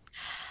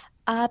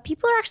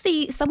 People are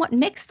actually somewhat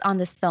mixed on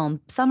this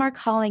film. Some are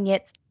calling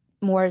it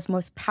Moore's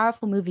most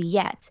powerful movie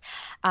yet,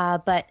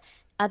 but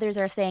others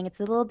are saying it's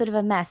a little bit of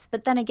a mess.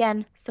 But then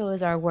again, so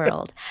is our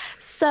world.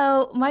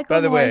 So Michael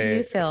By the Moore's way,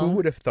 new film. Who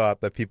would have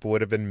thought that people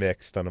would have been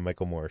mixed on a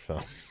Michael Moore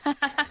film?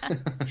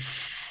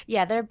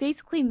 Yeah, they're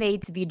basically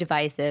made to be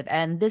divisive,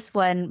 and this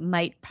one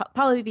might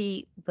probably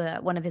be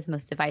one of his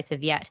most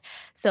divisive yet.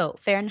 So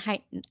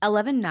Fahrenheit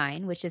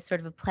 11/9, which is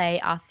sort of a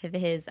play off of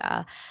his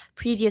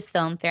previous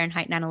film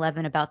Fahrenheit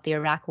 9/11 about the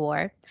Iraq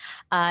War,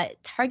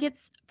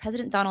 targets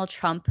President Donald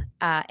Trump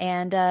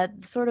and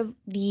sort of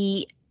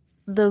the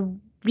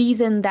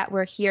reason that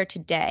we're here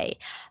today.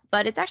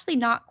 But it's actually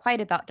not quite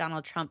about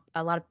Donald Trump.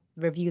 A lot of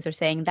reviews are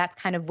saying that's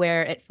kind of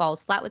where it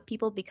falls flat with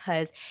people,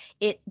 because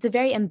it's a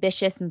very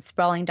ambitious and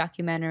sprawling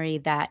documentary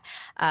that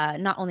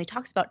not only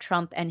talks about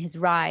Trump and his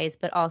rise,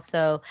 but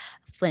also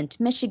Flint,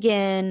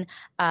 Michigan,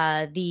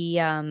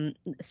 the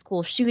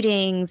school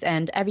shootings,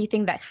 and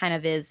everything that kind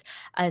of is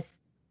a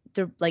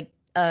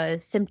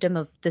symptom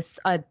of this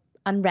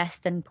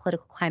unrest and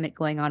political climate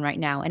going on right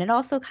now. And it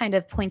also kind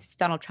of points to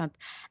Donald Trump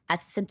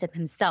as a symptom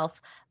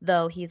himself,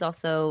 though he's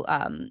also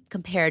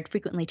compared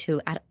frequently to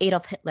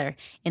Adolf Hitler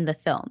in the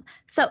film.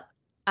 So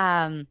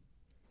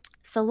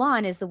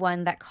Salon is the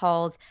one that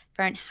called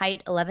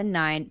Fahrenheit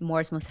 11/9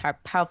 Moore's most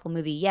powerful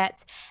movie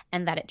yet,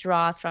 and that it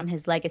draws from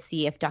his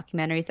legacy of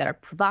documentaries that are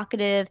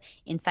provocative,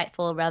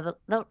 insightful,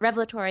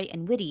 revelatory,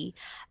 and witty.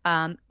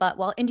 But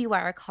while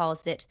IndieWire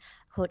calls it,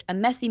 quote, a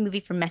messy movie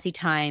for messy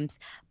times,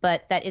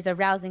 but that is a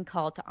rousing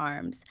call to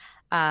arms.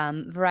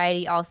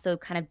 Variety also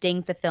kind of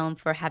dings the film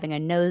for having a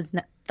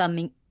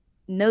nose-thumbing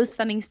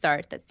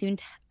start that soon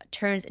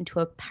turns into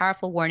a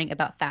powerful warning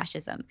about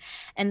fascism.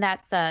 And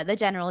that's the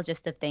general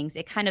gist of things.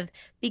 It kind of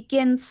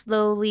begins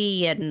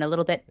slowly and a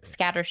little bit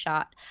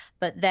scattershot,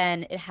 but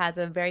then it has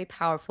a very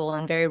powerful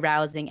and very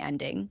rousing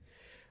ending.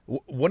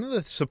 One of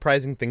the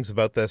surprising things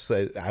about this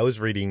that I was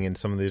reading in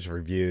some of these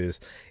reviews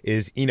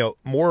is,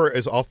 Moore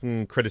is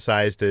often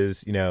criticized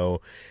as,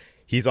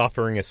 he's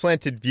offering a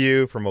slanted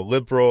view from a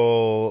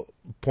liberal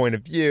point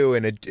of view,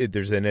 and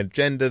there's an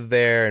agenda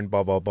there, and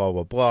blah, blah, blah,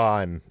 blah, blah.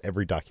 And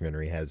every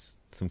documentary has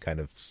some kind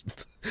of,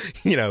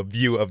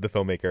 view of the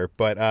filmmaker.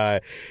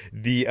 But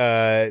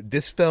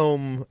this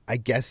film, I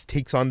guess,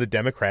 takes on the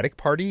Democratic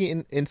Party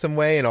in some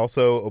way, and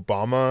also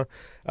Obama.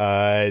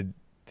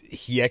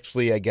 He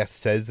actually, I guess,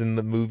 says in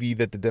the movie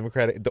that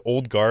the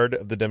old guard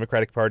of the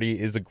Democratic Party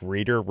is a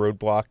greater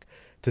roadblock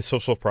to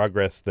social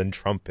progress than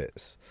Trump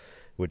is,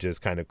 which is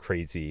kind of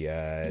crazy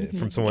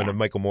from someone of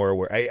Michael Moore,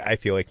 where I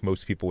feel like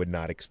most people would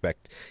not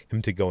expect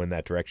him to go in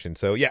that direction.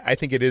 So, yeah, I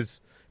think it is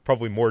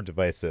probably more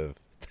divisive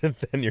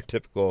than your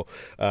typical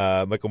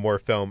Michael Moore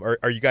film.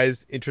 Are you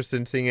guys interested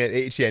in seeing it?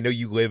 HC, I know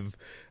you live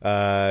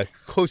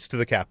close to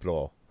the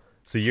Capitol.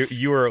 So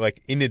you are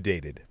like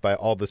inundated by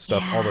all this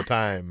stuff all the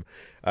time.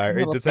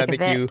 Does that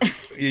make you?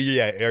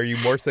 Yeah. Are you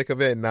more sick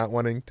of it and not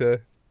wanting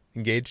to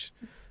engage?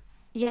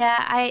 Yeah,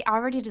 I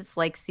already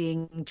dislike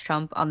seeing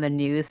Trump on the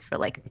news for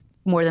like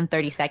more than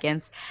 30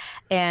 seconds,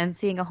 and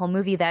seeing a whole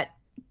movie that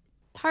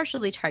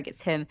partially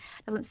targets him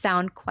doesn't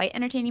sound quite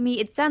entertaining to me.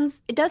 It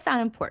does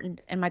sound important,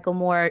 and Michael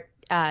Moore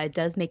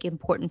does make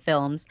important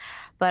films,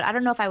 but I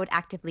don't know if I would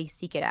actively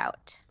seek it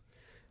out.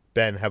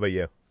 Ben, how about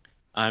you?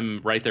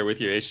 I'm right there with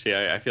you, HC.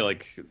 I feel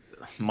like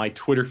my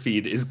Twitter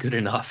feed is good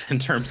enough in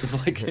terms of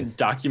like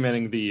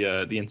documenting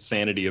the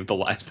insanity of the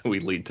lives that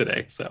we lead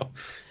today. So,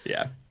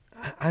 yeah.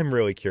 I'm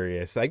really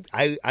curious.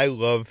 I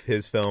love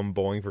his film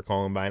Bowling for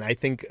Columbine. I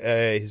think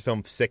his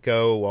film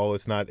Sicko, while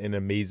it's not an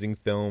amazing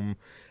film,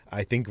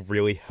 I think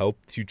really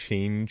helped to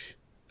change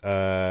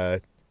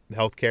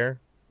healthcare,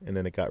 and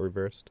then it got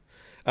reversed.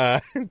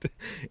 I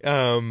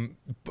don't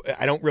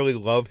really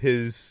love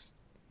his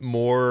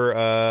more,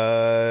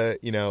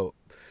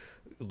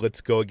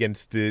 let's go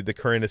against the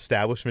current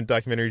establishment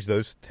documentaries.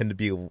 Those tend to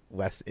be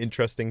less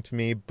interesting to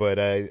me, but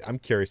I'm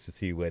curious to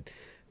see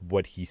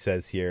what he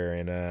says here,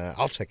 and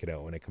I'll check it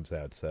out when it comes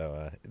out.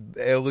 So it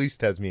at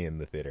least has me in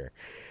the theater.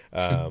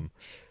 But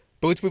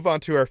let's move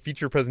on to our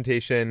feature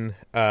presentation,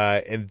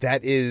 and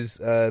that is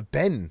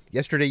Ben.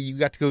 Yesterday you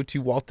got to go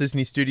to Walt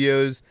Disney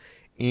Studios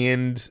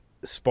and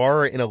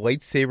spar in a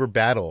lightsaber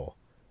battle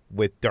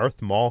with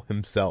Darth Maul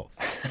himself.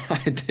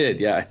 I did,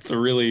 yeah. It's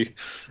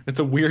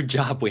a weird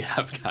job we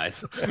have,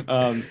 guys.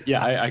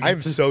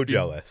 I'm so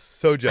jealous,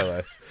 so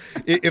jealous.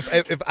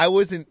 If I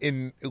wasn't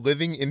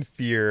living in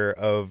fear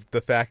of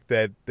the fact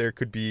that there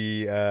could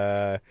be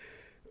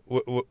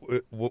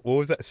what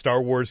was that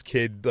Star Wars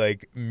kid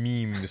like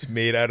memes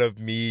made out of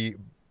me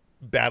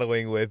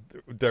battling with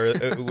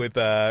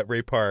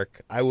Ray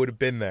Park, I would have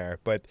been there.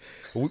 But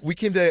we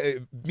came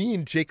to me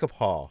and Jacob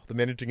Hall, the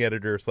managing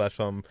editor /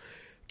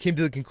 came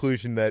to the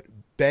conclusion that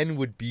Ben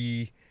would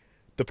be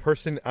the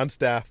person on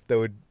staff that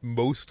would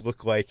most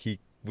look like he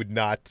would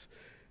not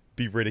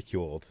be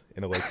ridiculed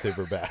in a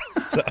lightsaber battle.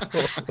 So.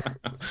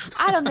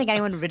 I don't think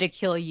anyone would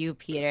ridicule you,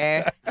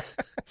 Peter.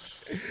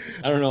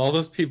 I don't know. All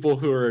those people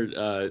who are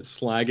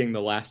slagging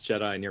The Last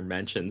Jedi in your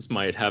mentions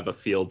might have a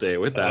field day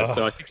with that.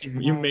 So I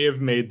think you may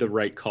have made the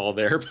right call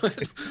there.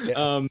 But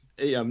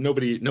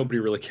nobody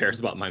really cares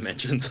about my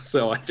mentions.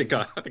 So I think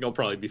I'll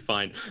probably be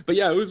fine. But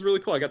yeah, it was really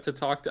cool. I got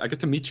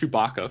to meet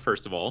Chewbacca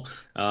first of all.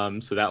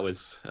 So that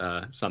was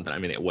something. I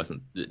mean, it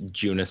wasn't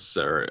Jonas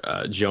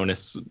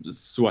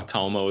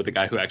Suotamo, the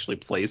guy who actually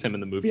plays him in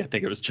the movie. I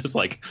think it was just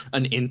like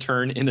an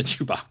intern in a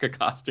Chewbacca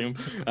costume.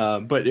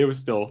 But it was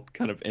still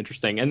kind of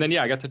interesting. And then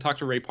I got to talk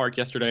to Ray Park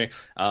yesterday.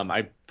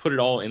 I put it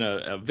all in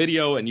a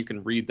video, and you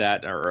can read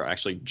that, or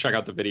actually check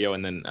out the video.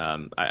 And then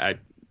I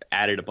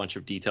added a bunch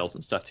of details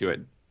and stuff to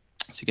it,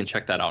 so you can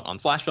check that out on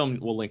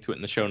Slashfilm. We'll link to it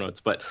in the show notes.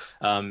 But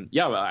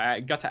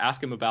I got to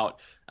ask him about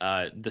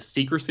the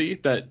secrecy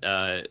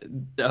that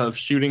of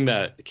shooting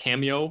the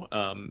cameo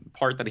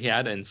part that he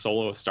had in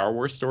Solo: A Star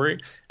Wars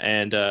Story.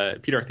 And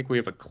Peter, I think we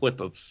have a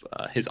clip of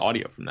his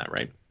audio from that,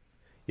 right?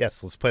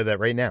 Yes, let's play that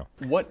right now.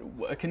 What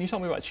can you tell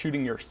me about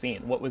shooting your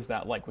scene? What was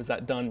that like? Was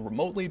that done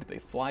remotely? Did they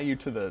fly you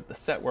to the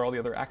set where all the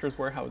other actors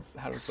were? How does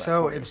that?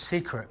 So it was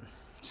secret.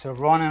 So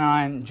Ron and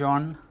I and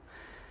John,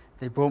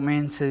 they brought me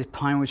into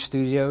Pinewood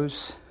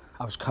Studios.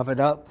 I was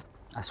covered up.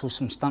 I saw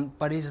some stunt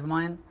buddies of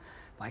mine,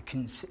 but I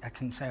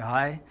couldn't say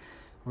hi.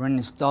 We're in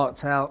this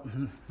darked out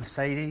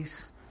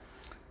Mercedes.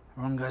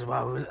 Ron goes,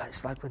 "Wow,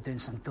 it's like we're doing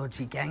some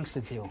dodgy gangster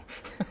deal."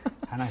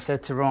 And I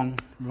said to Ron,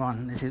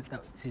 this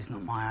is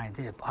not my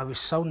idea. But I was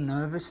so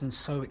nervous and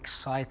so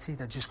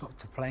excited. I just got off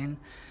the plane.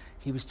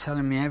 He was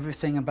telling me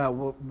everything about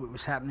what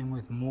was happening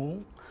with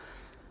Maul.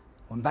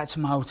 Went back to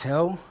my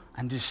hotel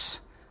and just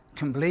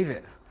couldn't believe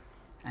it.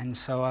 And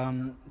so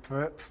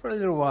for a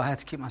little while, I had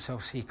to keep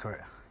myself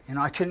secret. You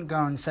know, I couldn't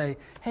go and say,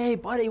 "Hey,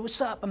 buddy,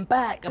 what's up? I'm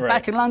back. I'm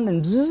back in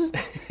London."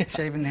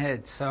 Shaving the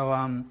head. So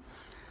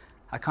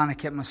I kind of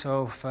kept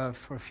myself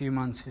for a few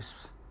months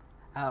just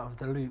out of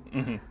the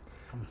loop.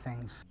 From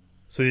things.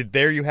 So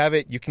there you have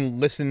it. You can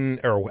listen,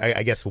 or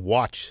I guess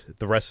watch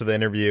the rest of the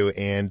interview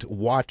and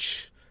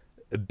watch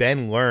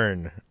Ben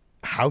learn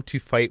how to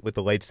fight with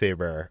the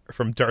lightsaber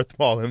from Darth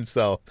Maul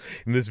himself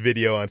in this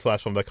video on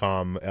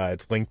slashfilm.com.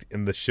 It's linked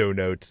in the show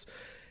notes.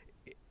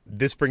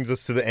 This brings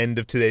us to the end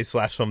of today's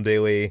Slash Film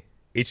Daily.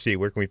 HD,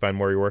 where can we find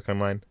more of your work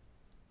online?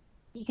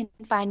 You can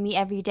find me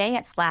every day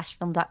at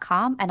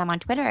slashfilm.com, and I'm on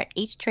Twitter at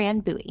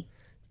htranbui.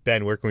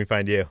 Ben, where can we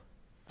find you?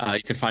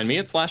 You can find me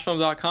at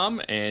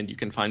slashfilm.com, and you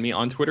can find me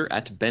on Twitter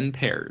at Ben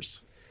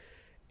Pears.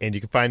 And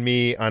you can find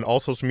me on all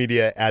social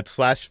media at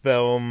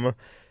slashfilm.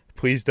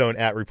 Please don't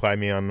 @reply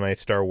me on my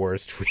Star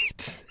Wars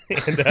tweets.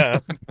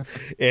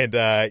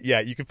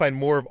 and you can find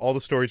more of all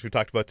the stories we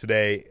talked about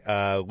today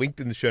linked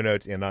in the show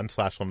notes and on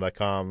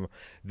slashfilm.com.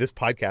 This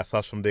podcast,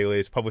 Slash Film Daily,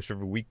 is published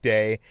every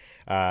weekday.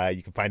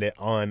 You can find it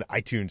on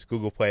iTunes,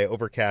 Google Play,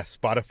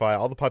 Overcast, Spotify,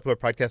 all the popular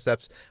podcast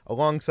apps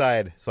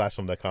alongside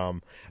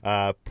slashfilm.com.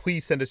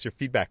 Please send us your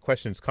feedback,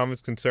 questions,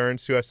 comments,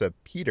 concerns to us at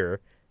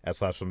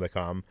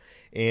peter@slashfilm.com.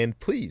 And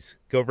please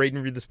go rate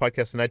and read this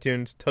podcast on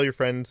iTunes. Tell your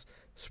friends.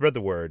 Spread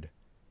the word.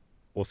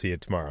 We'll see you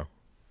tomorrow.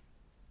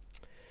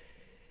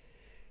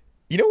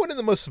 You know, one of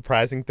the most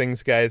surprising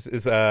things, guys,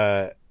 is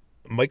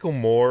Michael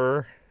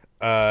Moore.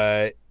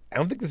 I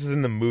don't think this is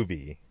in the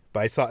movie,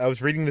 but I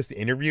was reading this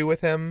interview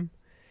with him,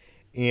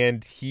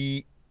 and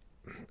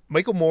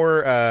Michael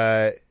Moore,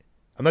 I'm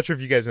not sure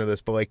if you guys know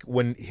this, but like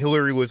when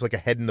Hillary was like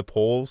ahead in the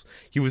polls,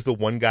 he was the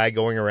one guy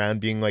going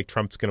around being like,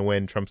 Trump's going to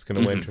win, Trump's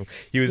going to win.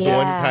 He was the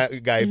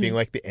one guy being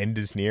like, the end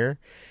is near.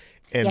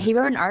 And he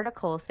wrote an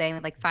article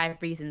saying like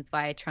 5 reasons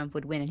why Trump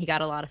would win, and he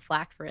got a lot of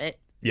flack for it.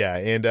 Yeah,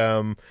 and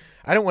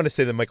I don't want to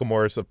say that Michael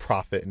Moore is a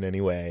prophet in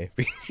any way,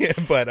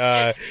 but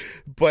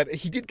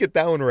he did get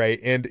that one right.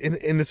 And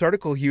in this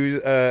article, he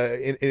was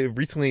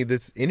recently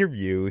this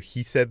interview,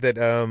 he said that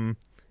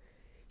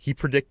he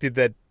predicted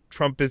that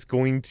Trump is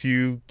going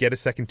to get a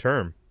second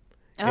term,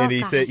 and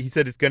he said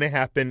it's going to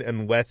happen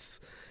unless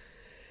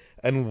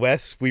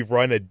we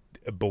run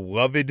a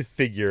beloved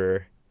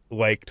figure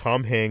like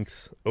Tom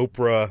Hanks,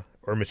 Oprah,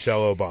 or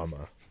Michelle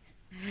Obama.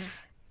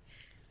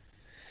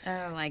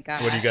 Oh my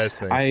god! What do you guys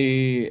think?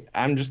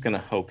 I'm just gonna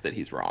hope that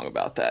he's wrong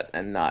about that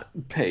and not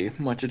pay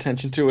much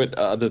attention to it,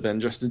 other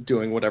than just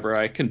doing whatever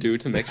I can do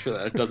to make sure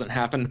that it doesn't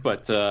happen.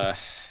 But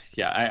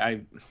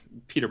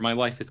Peter, my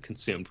life is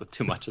consumed with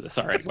too much of this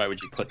already. Why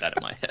would you put that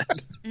in my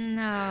head?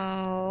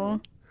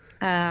 No.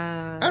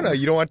 I don't know.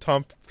 You don't want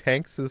Tom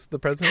Hanks as the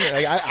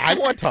president? I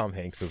want Tom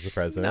Hanks as the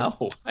president.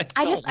 No, I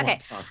don't want Tom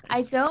Hanks.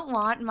 I don't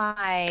want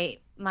my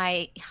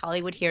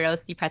Hollywood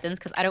heroes to be presidents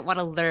because I don't want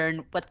to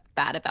learn what's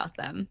bad about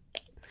them.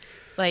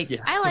 Like,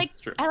 I like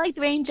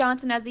Dwayne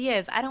Johnson as he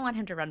is. I don't want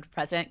him to run for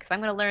president because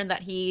I'm going to learn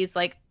that he's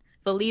like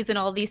believes in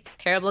all these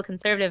terrible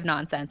conservative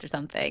nonsense or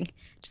something.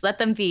 Just let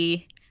them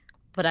be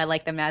what I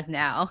like them as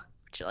now.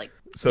 Which are like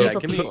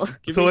give me somebody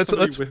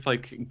with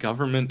like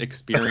government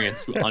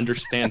experience who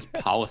understands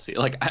policy.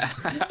 Like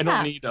I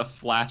don't need a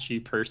flashy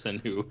person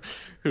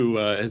who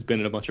has been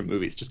in a bunch of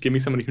movies. Just give me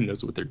somebody who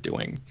knows what they're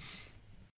doing.